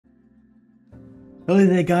Hello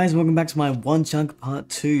there guys, welcome back to my One Chunk Part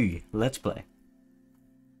 2 Let's Play.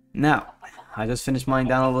 Now, I just finished mining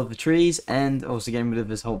down all of the trees and also getting rid of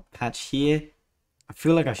this whole patch here. I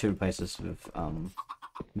feel like I should replace this with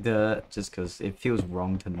dirt just because it feels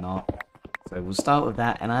wrong to not. So we'll start with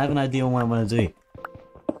that and I have an idea on what I want to do.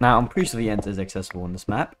 Now, I'm pretty sure the end is accessible on this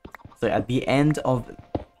map. So at the end of,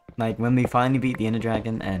 like, when we finally beat the Ender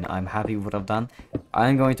Dragon and I'm happy with what I've done,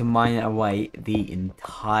 I'm going to mine away the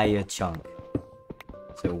entire chunk.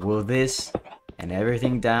 So will this and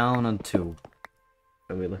everything down on 2. What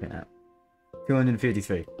are we looking at?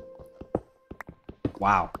 253.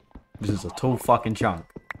 Wow. This is a tall fucking chunk.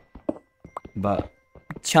 But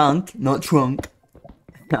chunk, not trunk.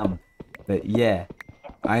 But yeah.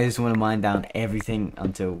 I just want to mine down everything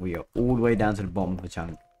until we are all the way down to the bottom of the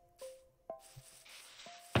chunk.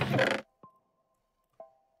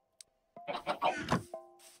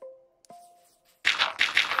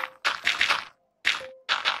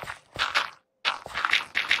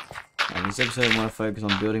 In this episode I want to focus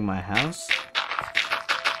on building my house.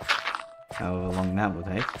 However long that will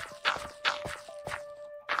take.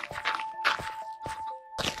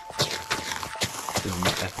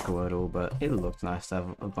 Isn't ethical at all, but it looks nice to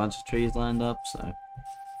have a bunch of trees lined up, so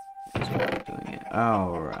that's what we're doing it.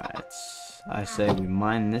 Alright. I say we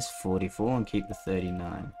mine this 44 and keep the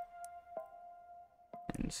 39.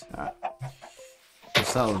 And alright. We'll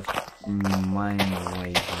start with mining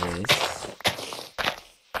away this.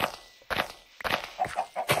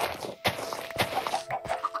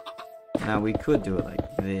 Now we could do it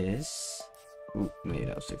like this. Ooh, maybe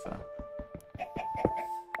that was too far.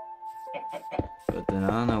 But then I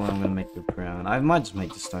don't know what I'm gonna make the ground. I might just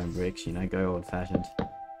make the stone bricks, you know, go old fashioned.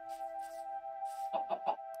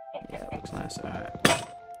 Yeah, it looks nice, alright.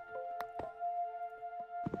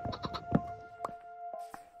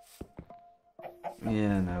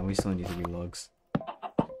 Yeah, no, we still need to do logs.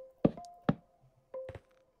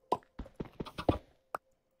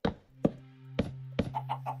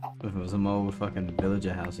 If it was an old fucking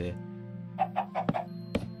villager house here.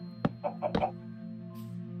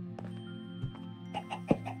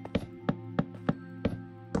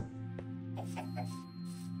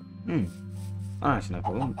 Oh, actually, no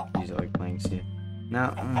problem. Use it like planks here.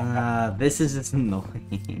 Now, this is just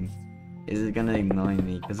annoying. Is it gonna annoy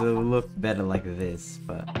me? Because it will look better like this,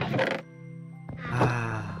 but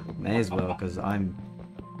may as well, because I'm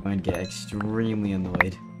going to get extremely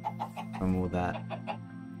annoyed from all that.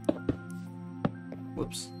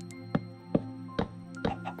 Whoops.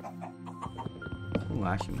 Oh,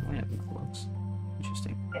 actually, we might have equals.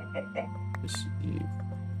 Interesting. Just you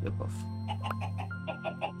flip off.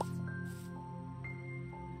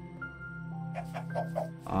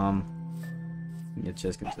 Your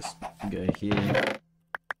chest can just go here.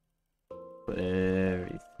 Put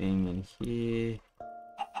everything in here.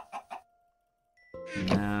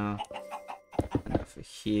 Now, and for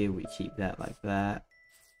here, we keep that like that.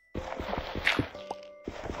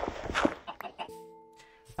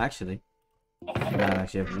 Actually, I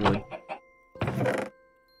actually have wood.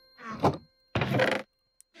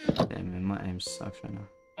 Damn man, my aim sucks right now.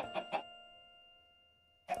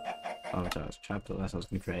 Oh, I was trapped. That's what I was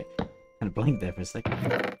gonna create. Kind of blinked there for a second.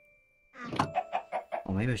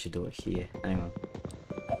 Or maybe I should do it here. Hang on.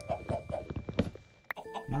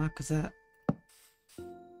 No, cause that.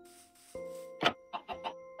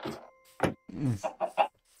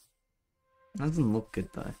 Doesn't look good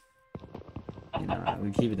though. You know,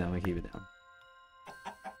 we keep it down. We keep it down.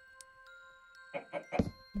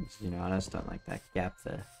 You know, I just don't like that gap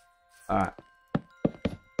there. Alright.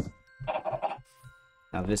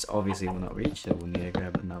 Now this obviously will not reach, so we'll need to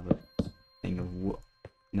grab another thing of wood.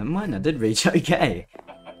 Never mind, I did reach. Okay,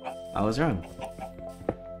 I was wrong.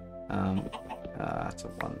 That's a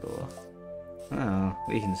one door. Oh,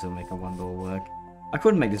 we can still make a one door work. I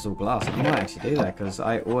couldn't make this all glass. I might actually do that because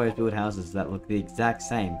I always build houses that look the exact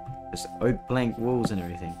same, just oak blank walls and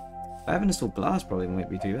everything. But having this all glass probably won't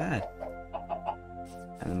be too bad.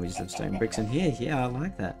 And then we just have stone bricks in here. Yeah, I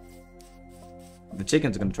like that. The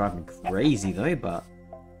chickens are gonna drive me crazy though, but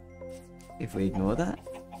if we ignore that,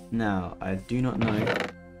 now I do not know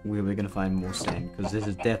where we're gonna find more sand because this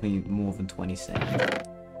is definitely more than 20 sand.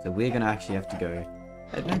 So we're gonna actually have to go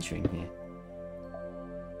adventuring here.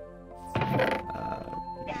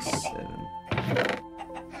 7.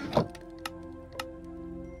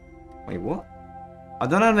 Wait, what? I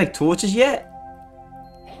don't know how to make torches yet?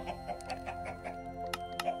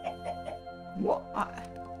 What?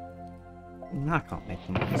 No, I can't make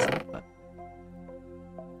them myself, but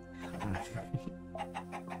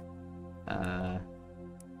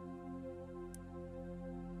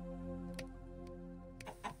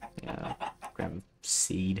grab a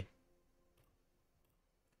seed.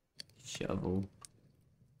 Shovel.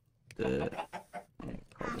 Dirt. And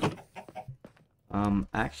cobble.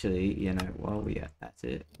 Actually, you know, while we're at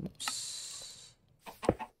it, oops.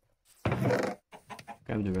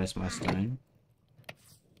 Grab the rest of my stone.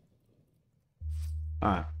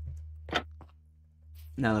 Alright.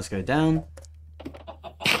 Now let's go down.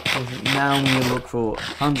 Now I'm going to look for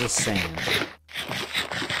tons of sand.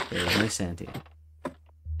 There's no sand here.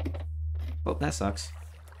 Oh, that sucks.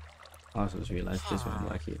 I just realized this won't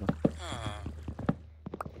work either.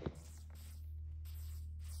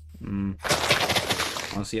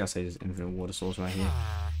 Honestly, I'll say there's infinite water source right here.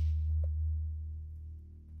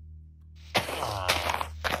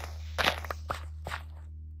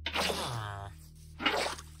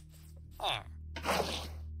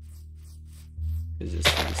 Because this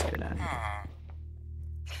thing is go down here.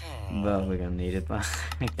 Well, we're gonna need it, but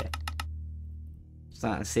okay.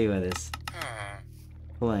 Starting to see where this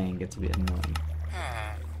playing gets a bit annoying.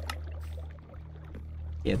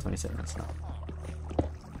 Yeah, 27, that's not.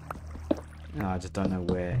 No, I just don't know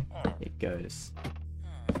where it goes.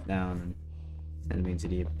 Down and sends me into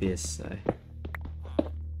the abyss, so.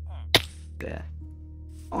 There.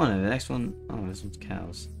 Oh no, the next one. Oh, this one's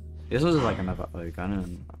cows. This one's like another oak. I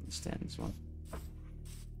don't understand this one.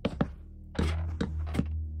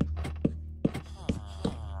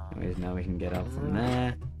 Anyways, now we can get up from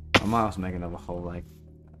there. I might also make another hole, like.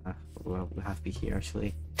 Well, we'll have to be here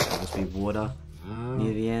actually. There'll just be water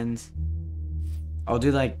near the end. I'll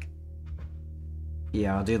do like.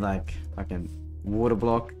 Yeah, I'll do like fucking water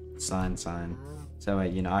block, sign. So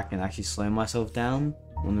you know, I can actually slow myself down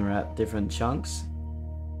when we're at different chunks.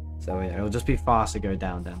 So it'll just be fast to go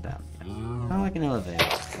down. Kind of like an elevator.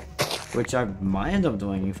 Which I might end up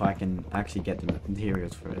doing if I can actually get the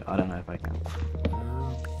materials for it. I don't know if I can.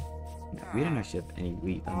 No, we don't actually have any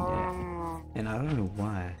wheat done yet. And I don't know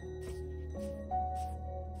why.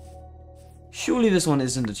 Surely this one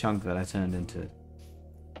isn't the chunk that I turned into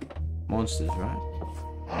monsters, right?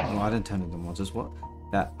 No, I didn't turn into monsters. What?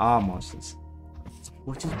 That are monsters.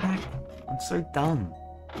 Which is back? I'm so dumb.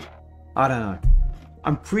 I don't know.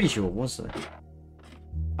 I'm pretty sure it was though.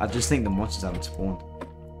 I just think the monsters haven't spawned.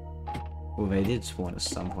 Well, they did spawn at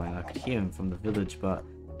some point. I could hear them from the village, but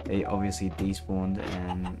they obviously despawned.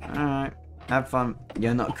 And alright, have fun.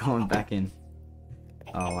 You're not going back in.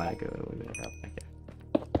 Oh, I go a bit up. Okay.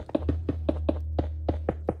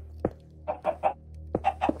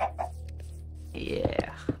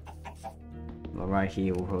 Yeah. Well, right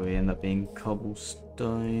here will probably end up being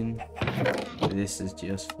cobblestone. This is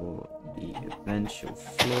just for the eventual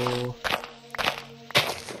floor.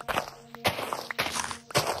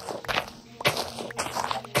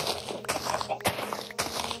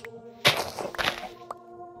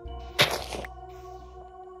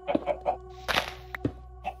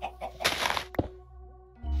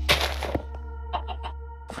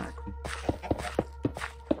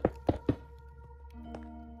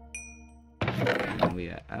 We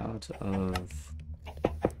are out of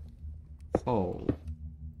hole.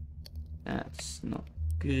 That's not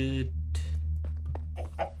good.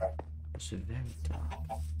 It's very dark.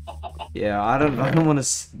 Yeah, I don't want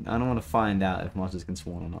to find out if monsters can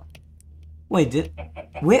spawn or not. Wait,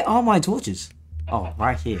 where are my torches? Oh,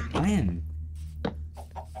 right here. I am.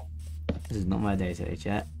 This is not my day today,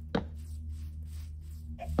 chat.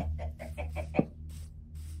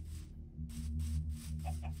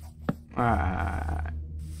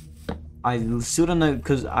 I still don't know,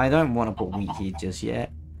 because I don't want to put wheat here just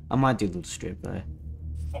yet. I might do a little strip though.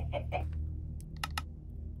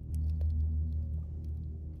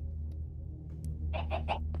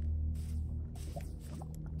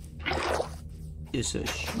 It's a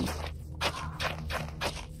sheep.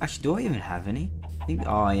 Actually, do I even have any? I think.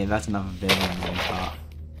 Oh yeah, that's another very annoying part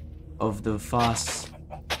of the fast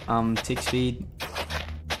tick speed.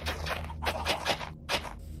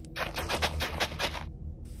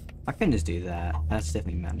 I can just do that. That's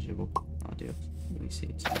definitely manageable. I'll do it. Let me see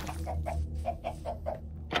it.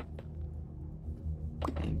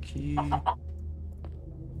 Thank you. I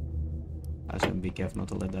just want to be careful not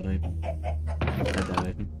to let that open. Let that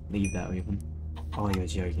open. Leave that open. Oh, you're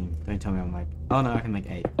joking. Don't tell me I'm like. Oh no, I can make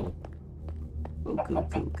 8. Cool. Oh,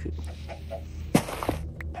 cool.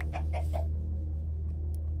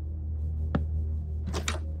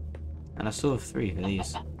 And I still have 3 of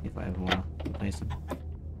these if I ever want to replace them.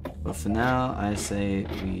 But for now, I say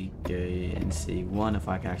we go and see 1 if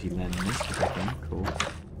I can actually land this, if I can, cool.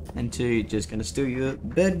 And 2, just gonna steal your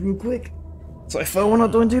bed real quick. So far we're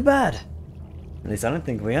not doing too bad. At least I don't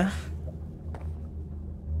think we are.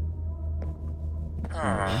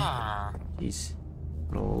 Jeez.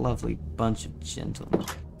 What a lovely bunch of gentlemen.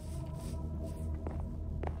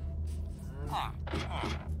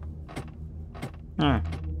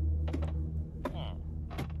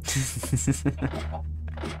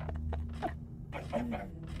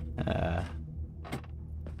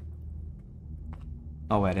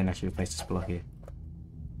 Oh wait, I didn't actually replace this block here.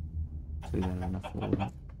 So we don't have enough water.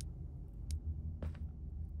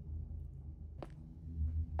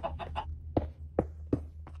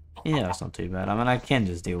 Yeah, that's not too bad. I mean, I can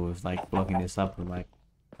just deal with like blocking this up with like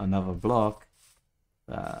another block.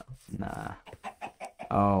 But nah.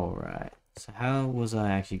 Alright. So how was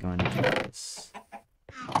I actually going to do this?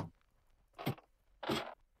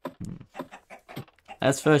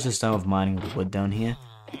 Let's first just start with mining the wood down here.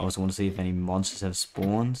 I also want to see if any monsters have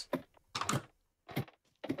spawned.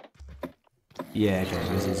 Yeah, okay,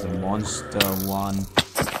 this is the monster one.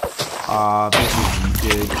 This isn't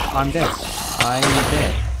good. I'm dead. I'm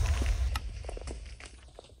dead.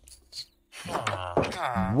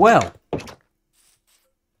 Well.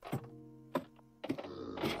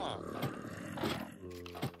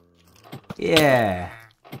 Yeah.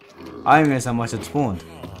 I missed how much it spawned.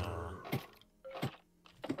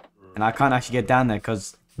 And I can't actually get down there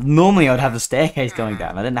because normally I would have the staircase going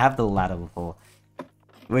down. I didn't have the ladder before.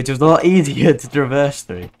 Which was a lot easier to traverse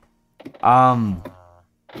through. I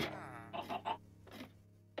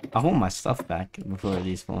want my stuff back before it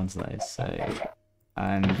respawns though, so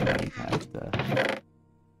I'm going to have to...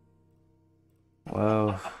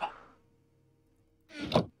 Whoa.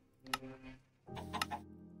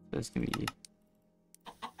 That's gonna be...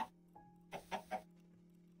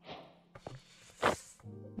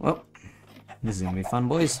 Well, this is gonna be fun,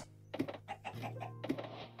 boys.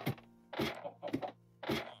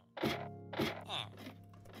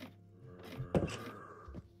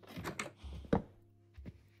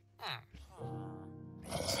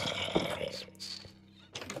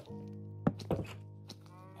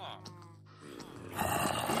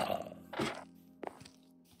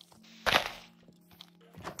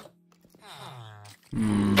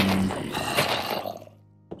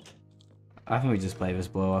 I think we just play this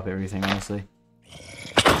blow up everything, honestly.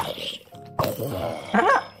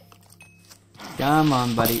 Come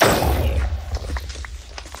on, buddy.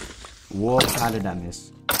 Whoa, how did I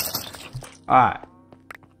miss? Alright.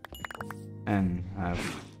 And,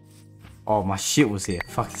 oh, my shit was here.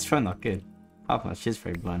 Fuck, it's probably not good. Half my shit's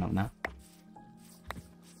pretty blown up now.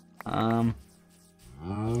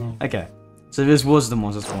 Okay. So this was the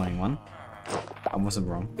monster spawning one. I wasn't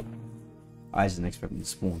wrong. I just didn't expect them to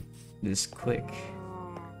spawn this quick.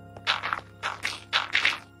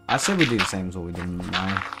 I said we do the same as what we did in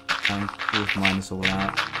mine. We'll mine this all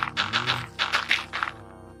out.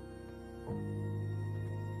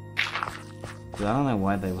 But I don't know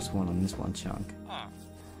why they will spawn on this one chunk.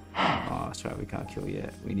 Oh, that's right, we can't kill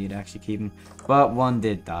yet. We need to actually keep them. But one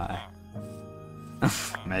did die.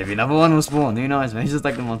 Maybe another one will spawn, who knows? Maybe just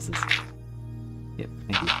like the monsters. Yep,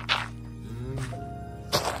 thank you.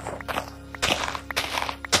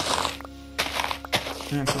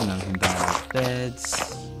 Cool, now we can die like beds.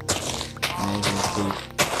 Maybe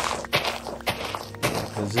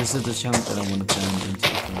because this is the chunk that I want to turn into.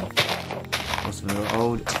 Also, very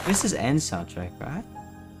old. This is end soundtrack, right?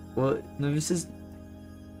 Well, no, this is.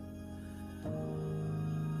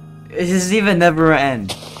 This is even never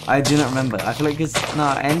end. I do not remember. I feel like it's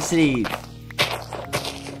End City.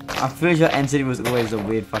 I'm pretty sure End City was always a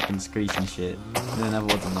weird fucking screeching shit. There never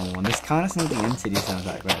was a normal one. This kind of sounds like the End City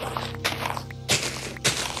soundtrack, right?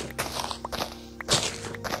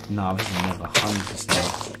 No, this is never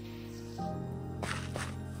 100%.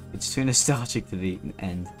 It's too nostalgic to the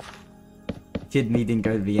end. Kid me didn't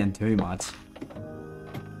go to the end too much.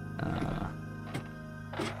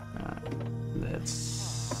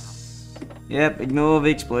 Let's... Yep, ignore the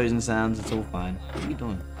explosion sounds, it's all fine. What are you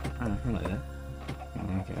doing? Oh, hello there.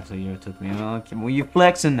 Okay, so you took me. Okay, well, you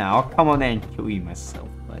flexing now. I'll come on there and kill you myself,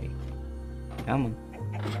 buddy. Come on.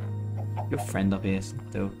 Your friend up here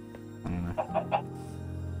still. I don't know.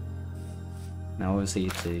 Now obviously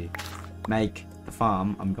to make the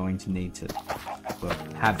farm, I'm going to need to, well,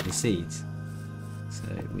 have the seeds. So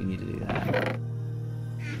we need to do that.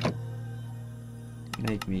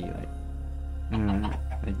 Make me like,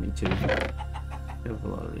 make me too. Have a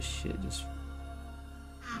lot of this shit just.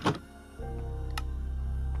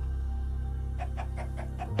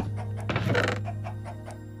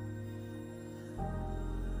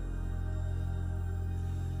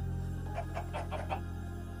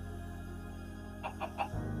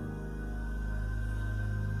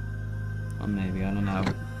 Or maybe, I don't know how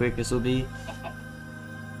quick this will be.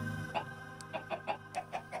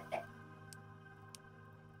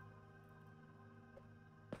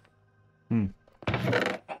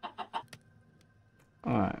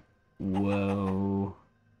 Alright. Whoa.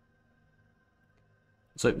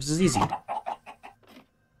 So this is easy.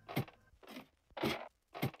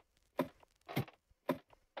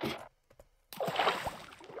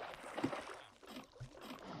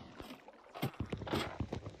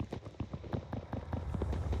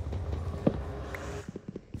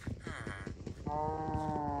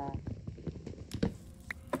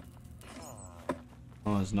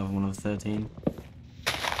 Oh, there's another one of 13.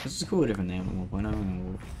 This is cool, a different name at 1.0. I don't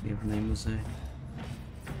know what the different name was there.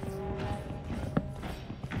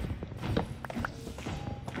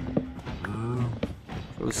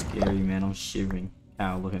 So scary, man. I'm shivering.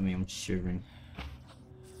 Ow, look at me. I'm shivering.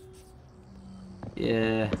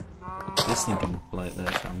 Yeah. This thing can float though,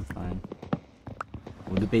 so I'm fine.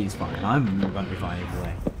 Well, the bee's fine. I'm gonna be fine either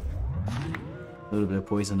way. A little bit of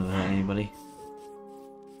poison doesn't hurt anybody.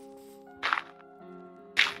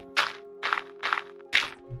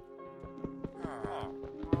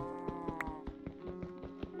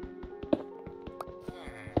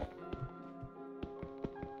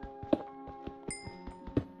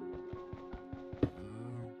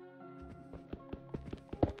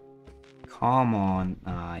 Come on.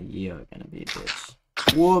 Ah, you're gonna be a bitch.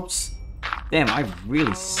 Whoops. Damn, I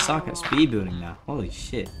really suck at speed building now. Holy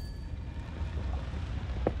shit.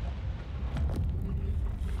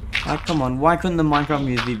 Ah, come on. Why couldn't the Minecraft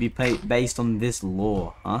movie be based on this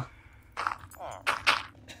lore, huh? I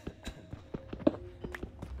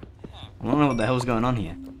don't know what the hell's going on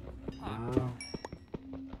here.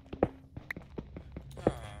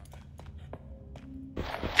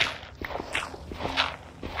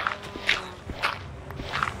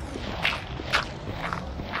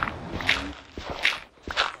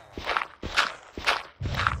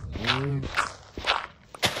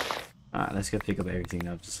 Alright, let's go pick up everything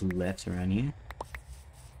that I've just left around here.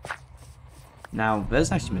 Now,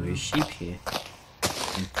 there's actually maybe a sheep here.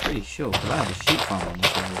 I'm pretty sure, because I had a sheep farm on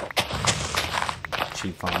this road.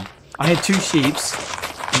 Sheep farm. I had 2 sheeps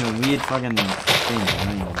in a weird fucking thing. I don't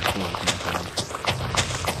even know what it's called.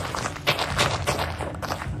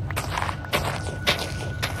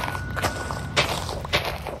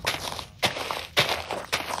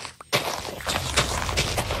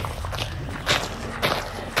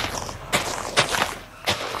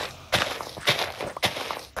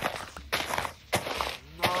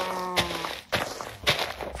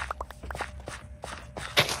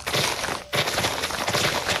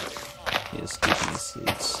 Here's keeping the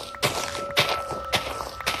seeds.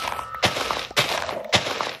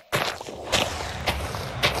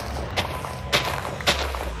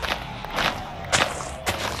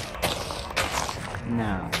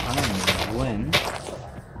 Now, I don't know when.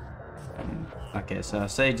 Okay, so I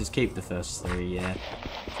say just keep the first 3, yeah.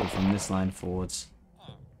 So from this line forwards.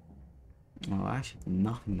 Oh, I actually have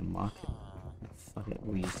nothing to market. Oh, fuck it,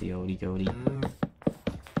 we'll use the oldie goldie.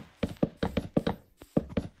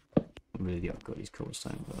 Really, the old goldie's cool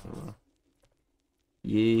stone, but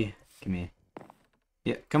yeah, come here.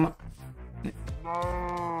 Yeah, come on. Yeah.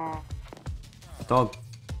 Dog.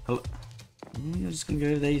 Hello. You're just gonna go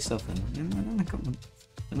over there yourself then. No, come on.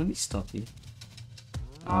 Let me stop you.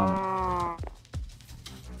 No,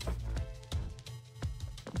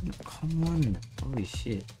 come on. Holy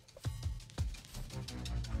shit.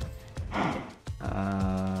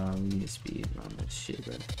 We need to speed run that shit,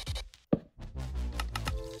 bro.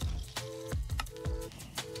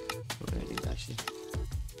 What do I do actually?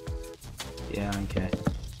 Yeah, I don't care.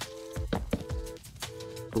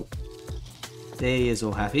 Cool. There he is,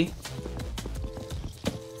 all happy.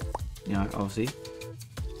 You know, obviously.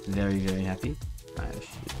 Very, very happy. Alright,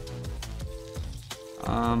 shit.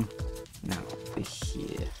 Now, over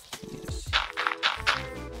here. Yes.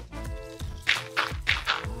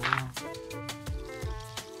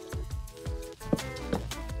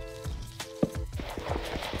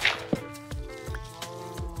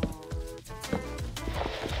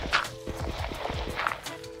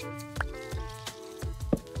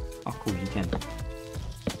 Oh, cool, you can.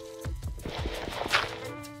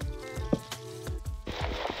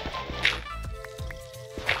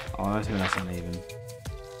 Oh, I think that's uneven.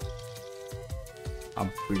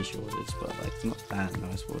 I'm pretty sure it is, but like, it's not that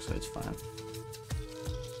noticeable, so it's fine.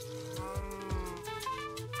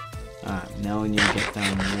 Alright, now we need to get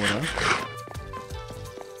down water.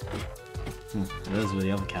 Those were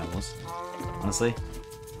the other camels. Honestly,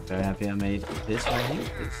 very happy I made this right here,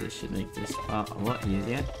 because this should make this part a lot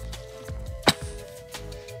easier.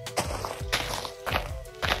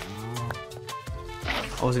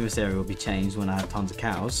 Obviously this area will be changed when I have tons of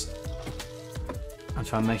cows. I'm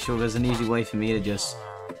trying to make sure there's an easy way for me to just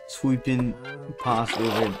swoop in past all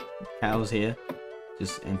the cows here.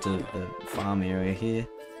 Just enter the farm area here.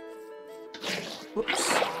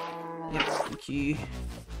 Whoops. Yep, thank you.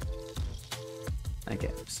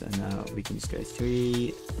 Okay, so now we can just go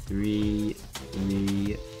 3, 3,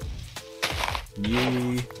 3,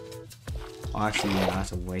 you. Oh, actually, yeah,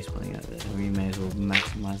 that's a waste putting out there. We may as well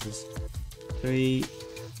maximize this. 3,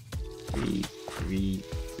 3, 3,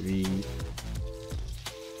 3.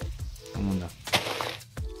 Come on now.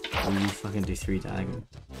 Will you fucking do 3 diagonal?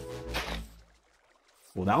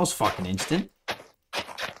 Well, that was fucking instant.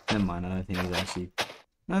 Never mind, I don't think it's actually...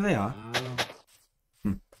 No, they are.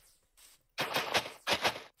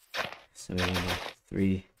 So we're gonna go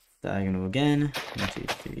 3 diagonal again. 1, 2,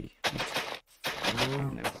 3.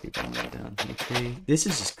 No, keep one more down. 2, 3. This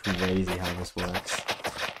is just crazy how this works.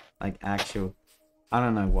 Like actual... I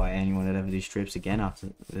don't know why anyone would ever do strips again after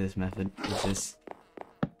this method. It's just...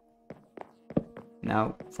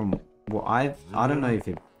 Now, from what I don't know if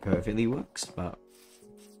it perfectly works, but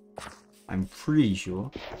I'm pretty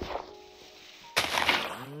sure.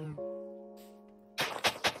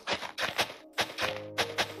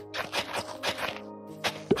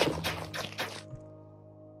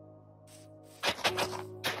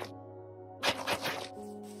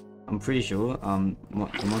 I'm pretty sure the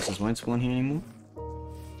monsters won't spawn here anymore.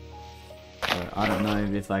 I don't know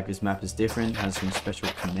if like this map is different, has some special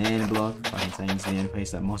command block, if I can say into the only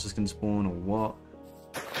place that monsters can spawn or what.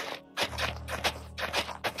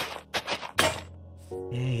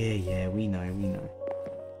 Yeah, we know.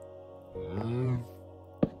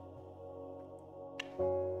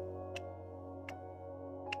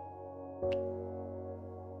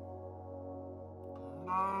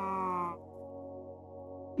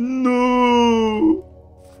 No!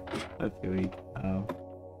 I feel weak.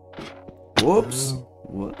 Whoops!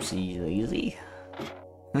 Whoopsie lazy.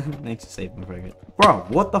 Thanks for saving progress. Bro,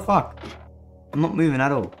 what the fuck? I'm not moving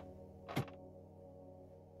at all.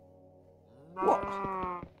 What?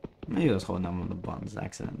 Maybe I was holding on the buttons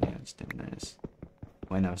accidentally. I just didn't notice.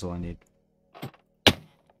 Wait, no, that's all I need.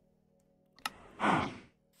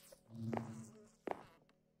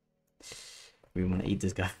 We want to eat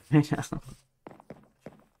this guy right now.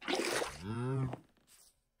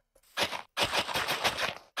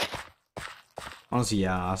 Honestly,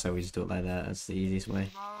 yeah, I'll say we just do it like that. That's the easiest way.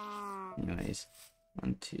 Anyways,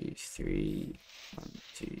 1, 2, 3, 1,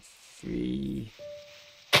 2, 3.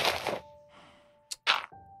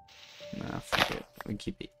 Nah, fuck it. We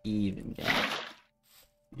keep it even, guys.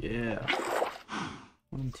 Yeah.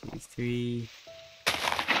 1, 2, 3.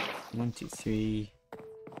 1, 2, 3.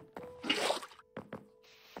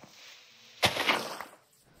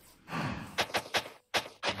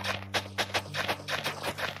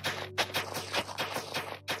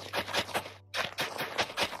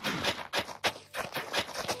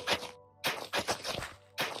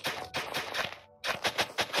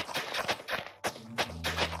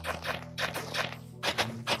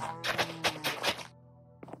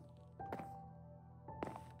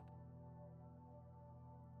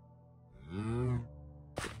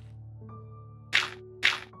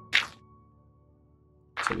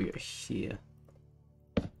 So we go here.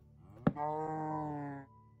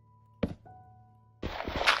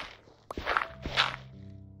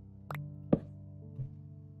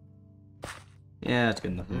 Yeah, that's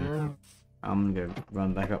good enough. I'm gonna go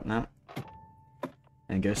run back up now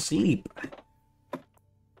and go sleep.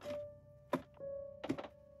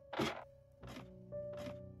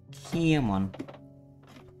 Come on.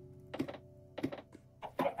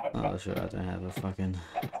 Oh, sure, I don't have a fucking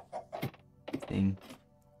thing.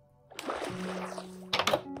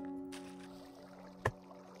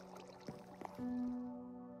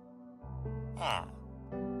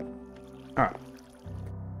 Alright.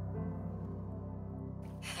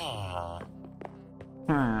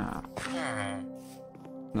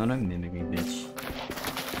 No, don't mimic me, bitch.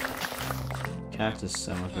 Cactus is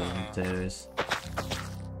so much better than potatoes.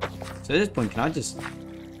 So at this point, can I just...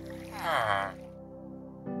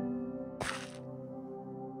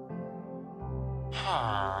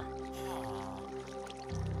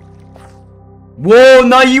 Whoa,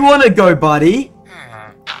 no, you want to go, buddy?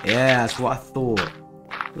 Yeah, that's what I thought.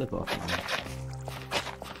 Flip off, man.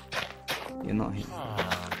 You're not here.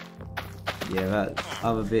 Yeah, that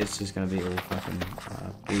other bit's just gonna be all fucking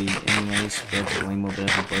B anyways. Spread's way more better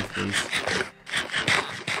for both these.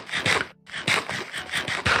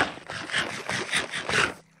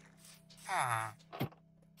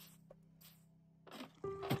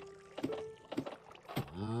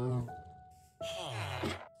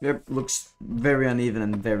 Yep, looks very uneven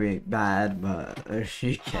and very bad, but who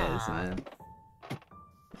cares, man?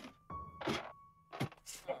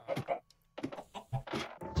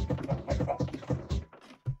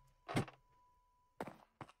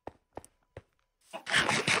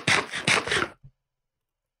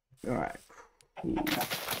 Ooh.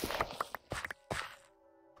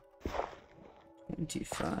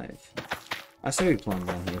 25. I say we plumb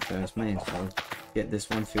down here first. May as well get this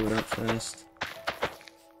one filled up first.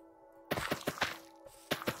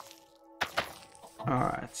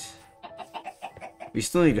 Alright. We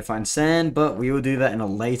still need to find sand, but we will do that in a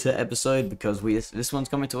later episode because this one's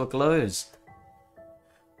coming to a close.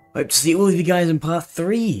 Hope to see all of you guys in part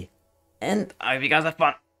 3. And I hope you guys have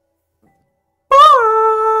fun.